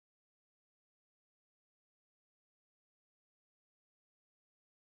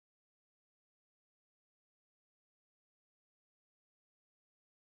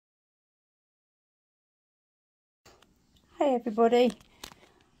Hey everybody,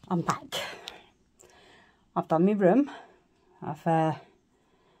 I'm back. I've done my room. I've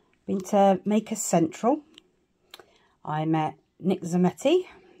been to Mica Central. I met Nick Zametti,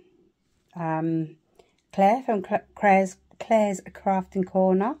 Claire from Claire's Crafting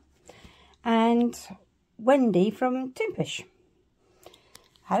Corner, and Wendy from Toompish.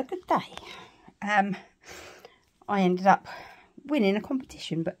 Had a good day. I ended up winning a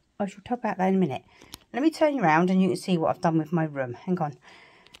competition, but I shall talk about that in a minute. Let me turn you around and you can see what I've done with my room. Hang on.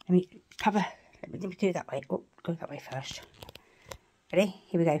 Let me do it that way. Oh, go that way first. Ready?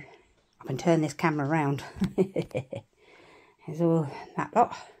 Here we go. I can turn this camera around. There's all that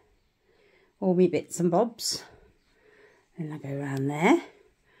lot. All me bits and bobs. Then I go around there.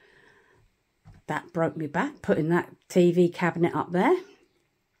 That broke me back, putting that TV cabinet up there.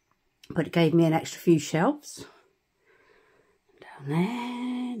 But it gave me an extra few shelves.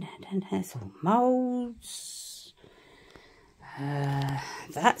 Down there, some moulds.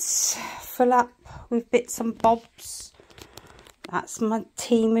 That's full up with bits and bobs. That's my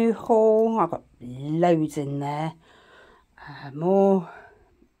Temu haul. I've got loads in there. More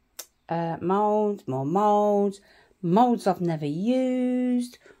moulds, more moulds. Moulds I've never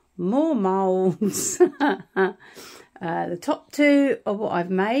used. More moulds. The top two are what I've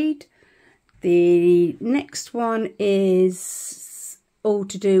made. The next one is all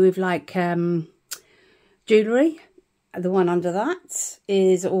to do with like jewellery. The one under that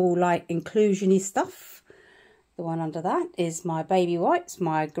is all like inclusion-y stuff. The one under that is my baby wipes,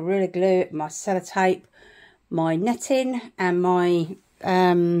 my Gorilla Glue, my sellotape, my netting and my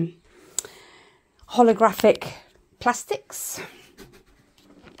holographic plastics.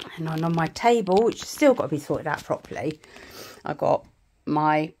 And on my table, which has still got to be sorted out properly, I've got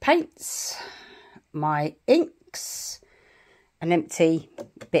my paints, my inks, an empty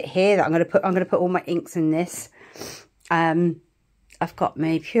bit here that I'm going to put all my inks in this. I've got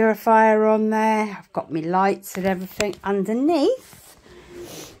my purifier on there. I've got my lights and everything underneath.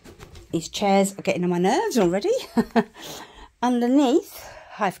 These chairs are getting on my nerves already. Underneath,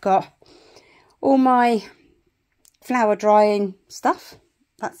 I've got all my flower drying stuff.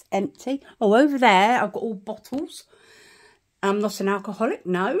 That's empty. Oh, over there, I've got all bottles. I'm not an alcoholic,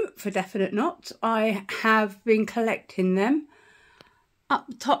 no, for definite not. I have been collecting them. Up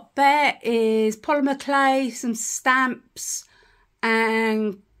the top there is polymer clay, some stamps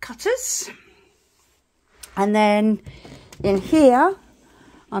and cutters. And then in here,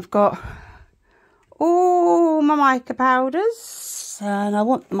 I've got all my mica powders. And I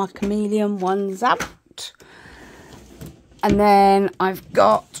want my chameleon ones out. And then I've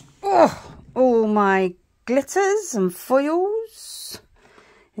got all my glitters and foils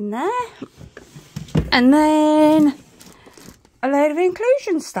in there, and then a load of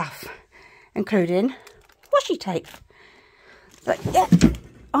inclusion stuff, including washi tape. But yeah,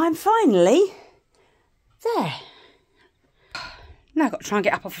 I'm finally there. Now I've got to try and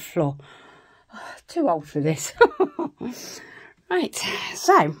get up off the floor. Too old for this. Right,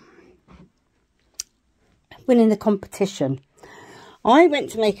 so winning the competition. I went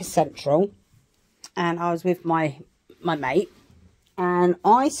to Mica Central and I was with my mate, and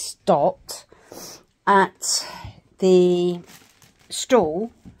I stopped at the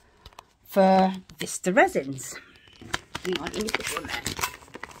stall for Vista resins. Hang on, let me put one there.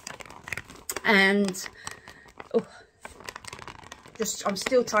 And I'm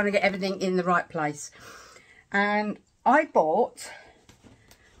still trying to get everything in the right place. And I bought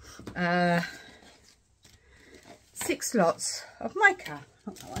 6 lots of mica.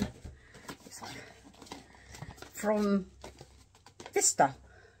 Not that one. This one. From Vista.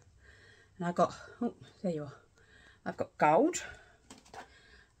 And I got, oh, there you are. I've got gold.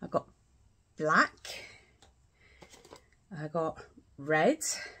 I've got black. I got red.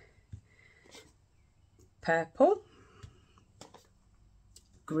 Purple.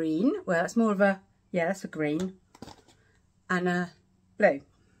 Green. Well, that's more of a, yeah, that's a green. And a blue.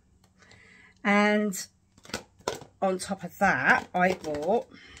 And on top of that, I bought,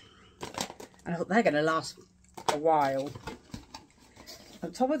 and I thought they're going to last a while.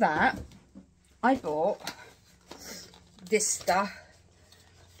 On top of that, I bought Vista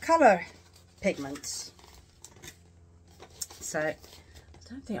colour pigments. So, I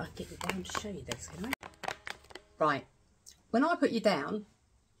don't think I can get you down to show you this, can I? Right, when I put you down,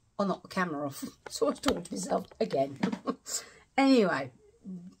 I'll knock the camera off. So I talk to myself again. Anyway,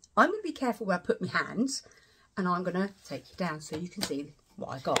 I'm going to be careful where I put my hands. And I'm going to take you down so you can see what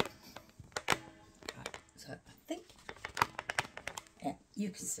I got. Right, so I think, yeah, you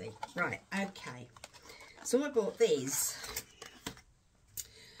can see. Right, okay. So I bought these.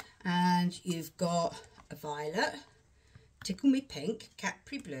 And you've got a violet, Tickle Me Pink,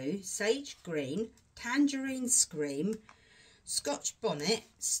 Capri Blue, Sage Green, Tangerine Scream, Scotch Bonnet,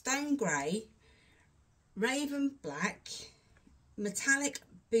 Stone Grey, Raven Black, Metallic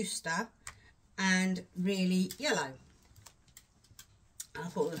Booster, and Really Yellow. And I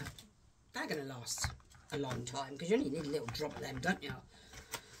thought, they're going to last a long time because you only need a little drop of them, don't you?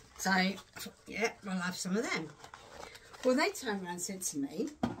 So, I thought, yeah, I'll have some of them. Well, they turned around and said to me,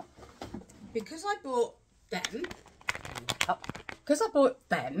 because I bought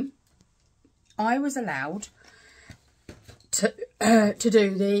them, I was allowed to do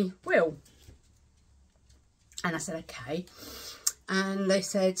the wheel. And I said, okay. And they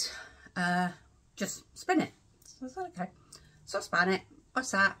said, just spin it. So I said, okay. So I span it. I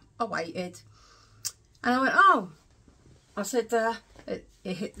sat. I waited. And I went, oh. I said, it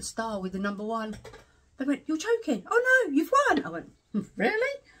hit the star with the number 1. They went, you're joking. Oh, no, you've won. I went,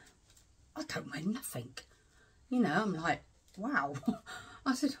 really? I don't win nothing. You know, I'm like, wow.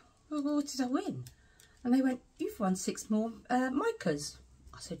 I said, well, what did I win? And they went, you've won 6 more micas.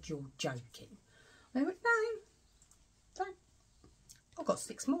 I said, you're joking. They went, no. I've got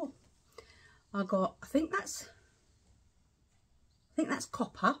 6 more. I got, I think that's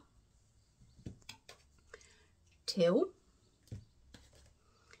copper, teal,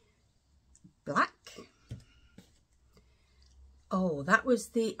 black. Oh, that was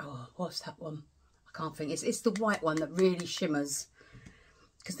the, oh, what's that one? I can't think. It's the white one that really shimmers,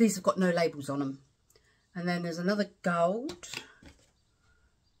 because these have got no labels on them. And then there's another gold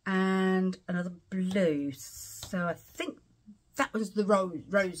and another blue. So I think that was the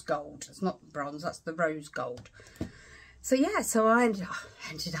rose gold. It's not bronze, that's the rose gold. So yeah, so I ended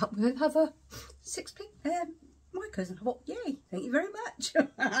up with another 6 pink micas, and I thought, yay, thank you very much.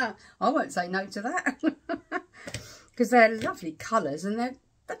 I won't say no to that. Because they're lovely colours, and they're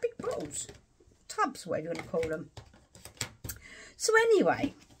big bottles, tubs, whatever you want to call them. So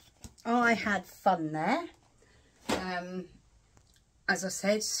anyway, I had fun there. As I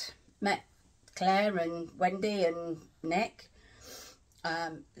said, met Claire and Wendy and Nick.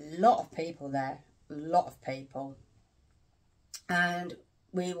 Lot of people there, a lot of people. And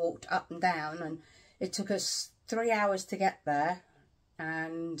we walked up and down, and it took us 3 hours to get there,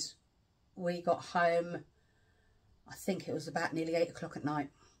 and we got home, I think it was about nearly 8 o'clock at night.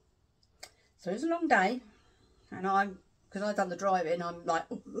 So it was a long day, and because I'd done the driving, I'm like,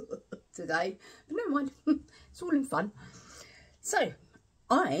 today, but never mind, it's all in fun. So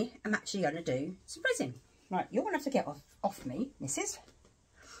I am actually going to do some resin. Right, you're going to have to get off me, missus,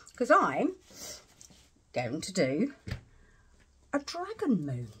 because I'm going to do a dragon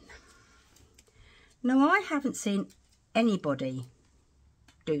moon. Now, I haven't seen anybody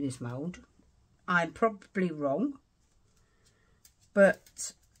do this mould. I'm probably wrong,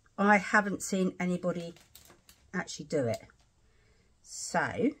 but I haven't seen anybody actually do it.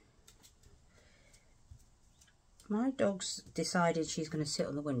 So my dog's decided she's going to sit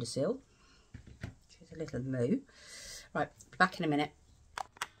on the windowsill. She's a little moo. Right, back in a minute.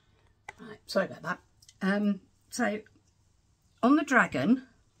 Right, sorry about that. So on the dragon,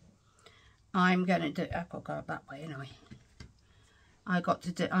 I'm going to do, I've got to go that way anyway. I'm going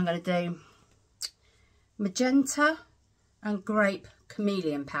to do magenta and grape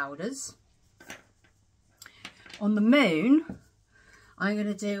chameleon powders. On the moon, I'm going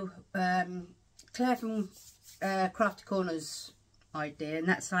to do Claire from Crafty Corners idea, and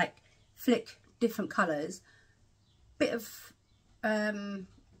that's like flick different colours, bit of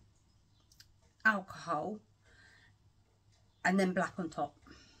alcohol, and then black on top.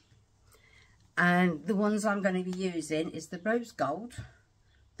 And the ones I'm going to be using is the rose gold,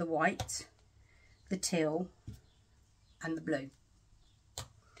 the white, the teal, and the blue.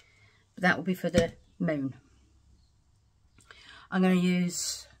 That will be for the moon. I'm going to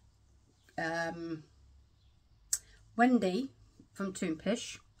use Wendy from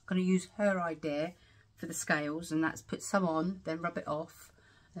Toonpish. I'm going to use her idea for the scales, and that's put some on, then rub it off,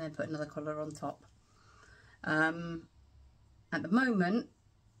 and then put another colour on top. At the moment,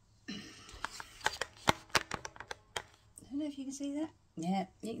 I don't know if you can see that. Yeah,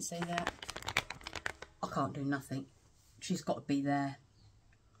 you can see that. I can't do nothing. She's got to be there.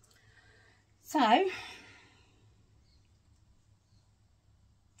 So,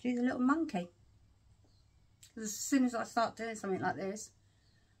 she's a little monkey. As soon as I start doing something like this,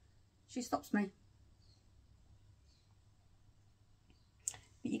 she stops me.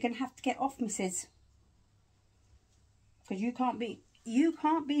 But you're going to have to get off, missus. Because you can't be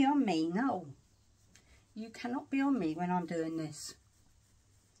on me, no. You cannot be on me when I'm doing this.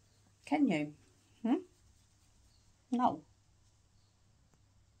 Can you? No.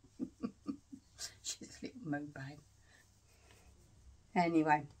 She's a little mo bag.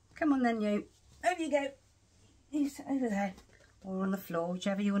 Anyway, come on then, you. Over you go. You sit over there or on the floor,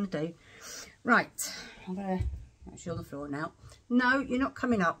 whichever you want to do. Right, I'm going to, actually on the floor now. No, you're not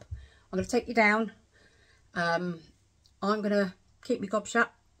coming up. I'm going to take you down. I'm going to keep my gob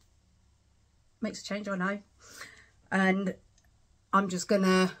shut. Makes a change, I know. And I'm just going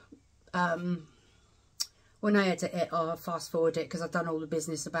to, when I edit it, I'll fast forward it because I've done all the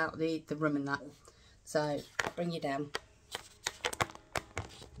business about the room and that. So, I'll bring you down.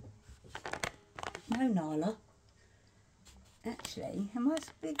 No, Nyla. Actually, am I a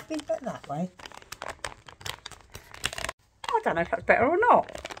big bit that way? I don't know if that's better or not.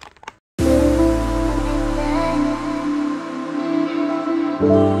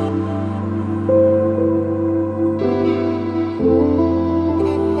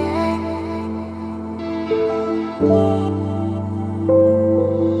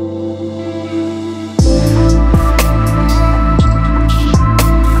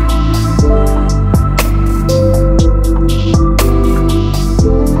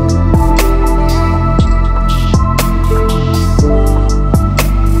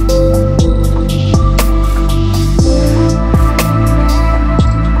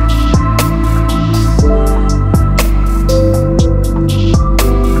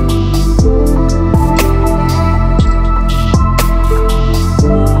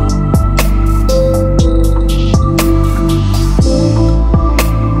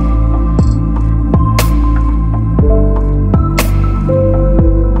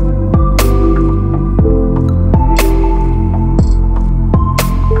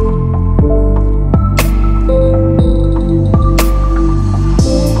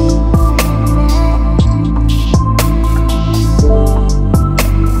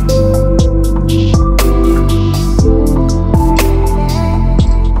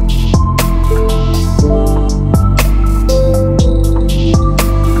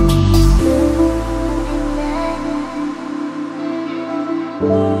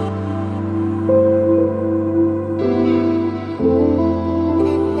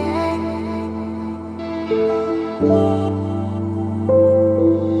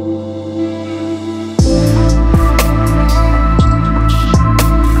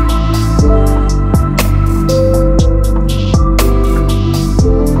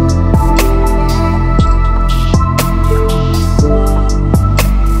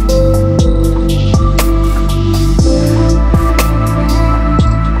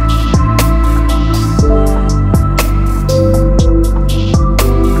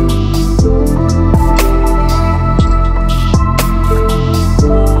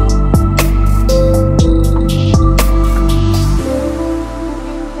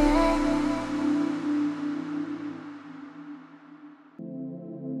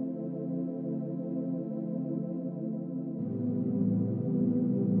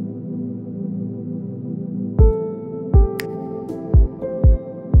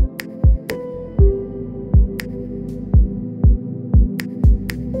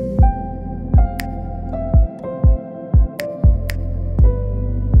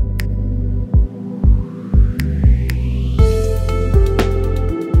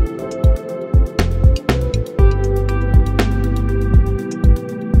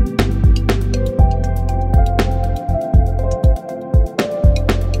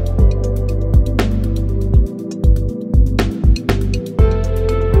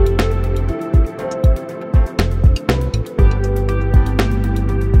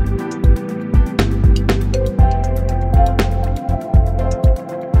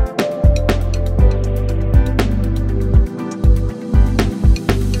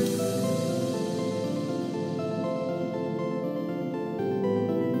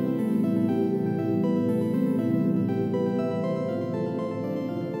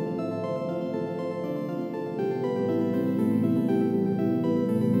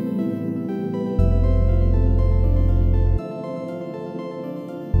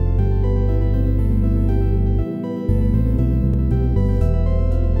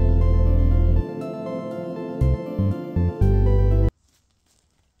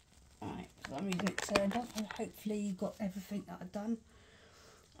 Hopefully you've got everything that I've done.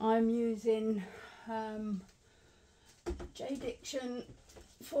 I'm using J. Dixon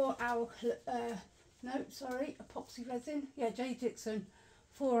 4-hour, epoxy resin. Yeah, J. Dixon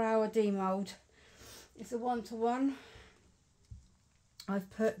 4-hour demould. It's a 1-to-1. I've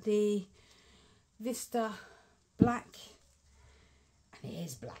put the Vista black, and it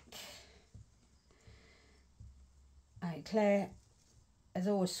is black. Claire has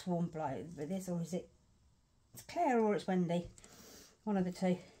always sworn by this, or is it? It's Claire or it's Wendy, one of the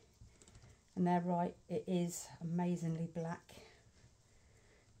two. And they're right, it is amazingly black.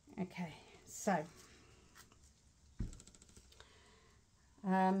 Okay, so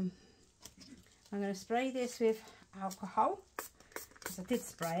I'm going to spray this with alcohol, because I did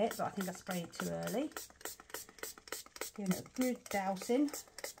spray it, but I think I sprayed it too early. Giving it a good dousing.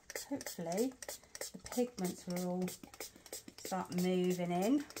 Hopefully the pigments will all start moving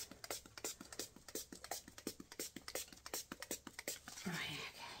in. Right,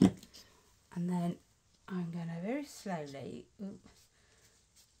 okay. And then I'm going to very slowly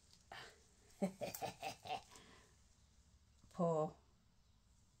pour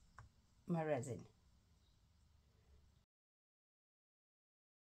my resin.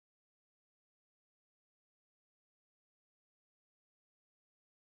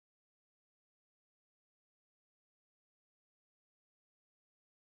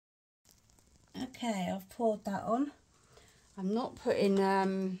 Okay, I've poured that on. I'm not putting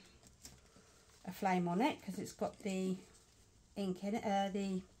a flame on it because it's got the ink in it.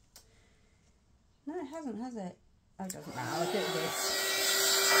 No, it hasn't, has it? Oh, it doesn't matter. I'll do it with this.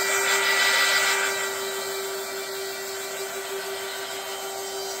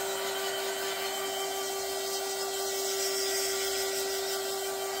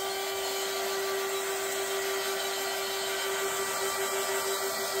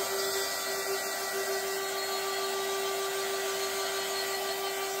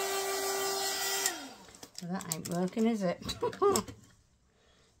 Well, that ain't working, is it?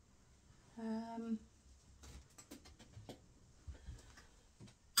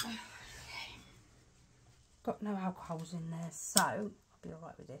 Got no alcohols in there, so I'll be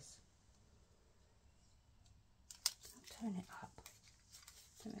alright with this. I'll turn it up.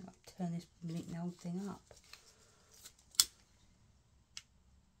 Don't know, like turn this bleeding old thing up.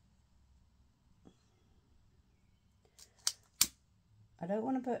 I don't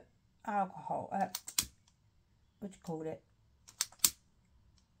want to put alcohol, what do you call it?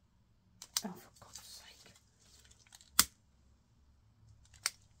 Oh, for God's sake.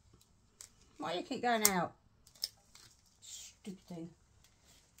 Why do you keep going out? Stupid thing.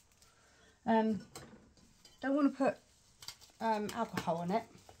 Don't want to put alcohol on it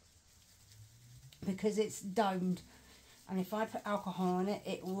because it's domed, and if I put alcohol on it,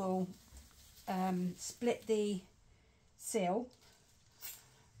 it will split the seal,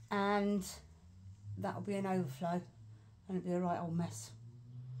 and that'll be an overflow, and it'll be a right old mess.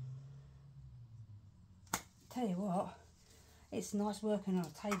 Tell you what, it's nice working on a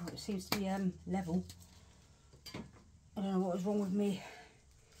table. It seems to be level. I don't know what was wrong with me.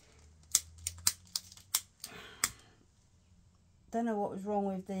 Don't know what was wrong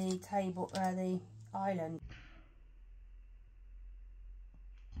with the table, the island.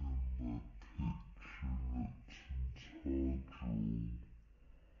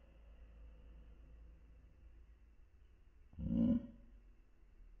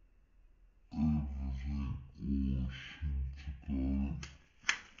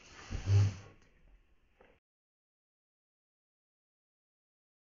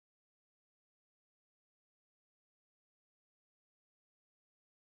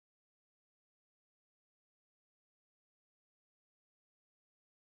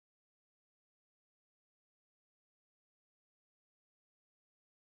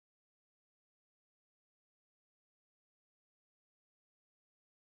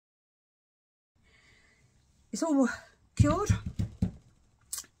 It's all cured.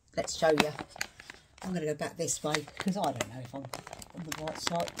 Let's show you. I'm going to go back this way because I don't know if I'm on the right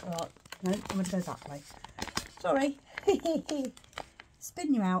side. Right. No, I'm going to go that way. Sorry.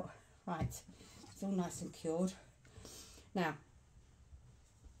 Spin you out. Right. It's all nice and cured. Now,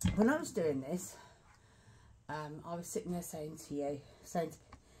 when I was doing this, I was sitting there saying to you,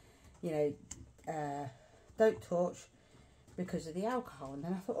 don't torch because of the alcohol. And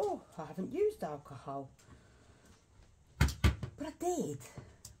then I thought, oh, I haven't used alcohol. But I did,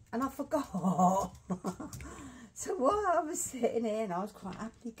 and I forgot. So while I was sitting here and I was quite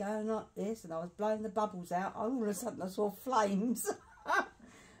happily going like this and I was blowing the bubbles out, all of a sudden I saw flames.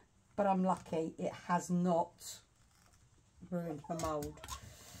 But I'm lucky it has not ruined my mould.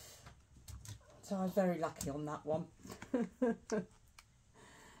 So I was very lucky on that one.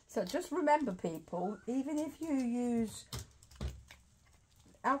 So just remember, people, even if you use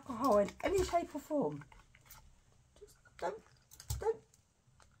alcohol in any shape or form, just don't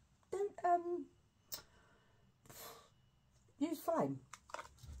use flame.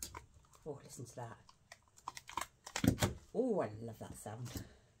 Oh, listen to that. Oh, I love that sound.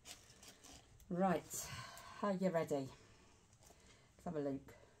 Right, are you ready? Let's have a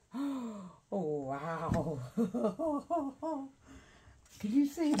look. Oh, wow. Can you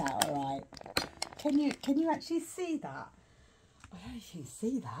see that all right? Can you actually see that? I don't know if you can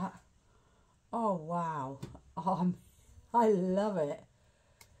see that. Oh, wow. I love it.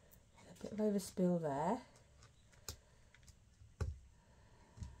 A bit of overspill there.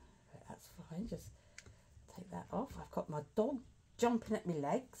 That's fine. Just take that off. I've got my dog jumping at my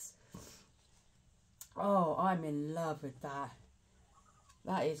legs. Oh, I'm in love with that.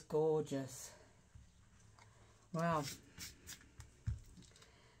 That is gorgeous. Wow.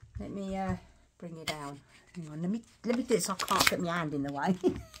 Let me bring it down. Hang on, let me do this so I can't get my hand in the way.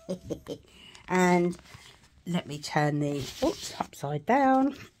 And let me turn the upside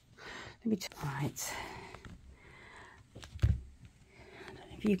down. Right. I don't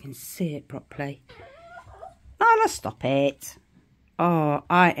know if you can see it properly. Oh, let's stop it. Oh,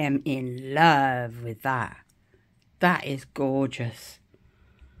 I am in love with that. That is gorgeous.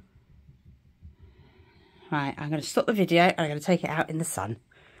 Right, I'm going to stop the video and I'm going to take it out in the sun.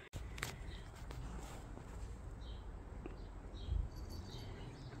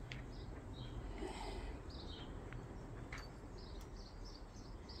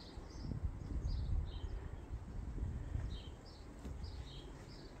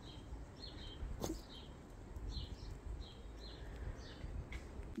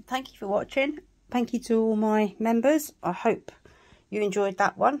 Thank you for watching. Thank you to all my members. I hope you enjoyed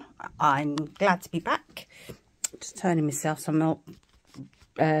that one. I'm glad to be back. Just turning myself so I'm not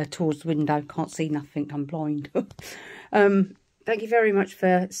towards the window. Can't see nothing. I'm blind. Thank you very much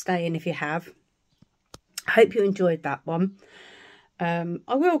for staying if you have. I hope you enjoyed that one.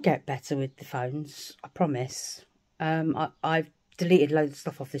 I will get better with the phones. I promise. I've deleted loads of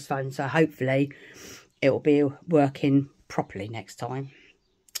stuff off this phone. So hopefully it will be working properly next time.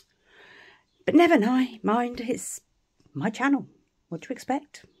 But never mind, it's my channel. What do you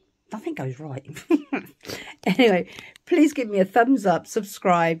expect? Nothing goes right. Anyway, please give me a thumbs up,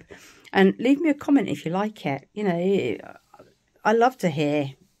 subscribe, and leave me a comment if you like it. You know, I love to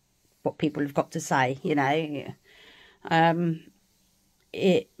hear what people have got to say, you know.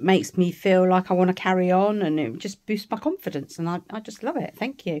 It makes me feel like I want to carry on, and it just boosts my confidence, and I just love it.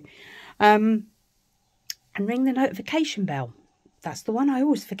 Thank you. And ring the notification bell. That's the one I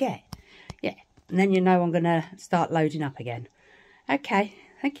always forget. Yeah, and then you know I'm going to start loading up again. Okay,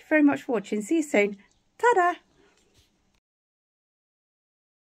 thank you very much for watching. See you soon. Ta-da!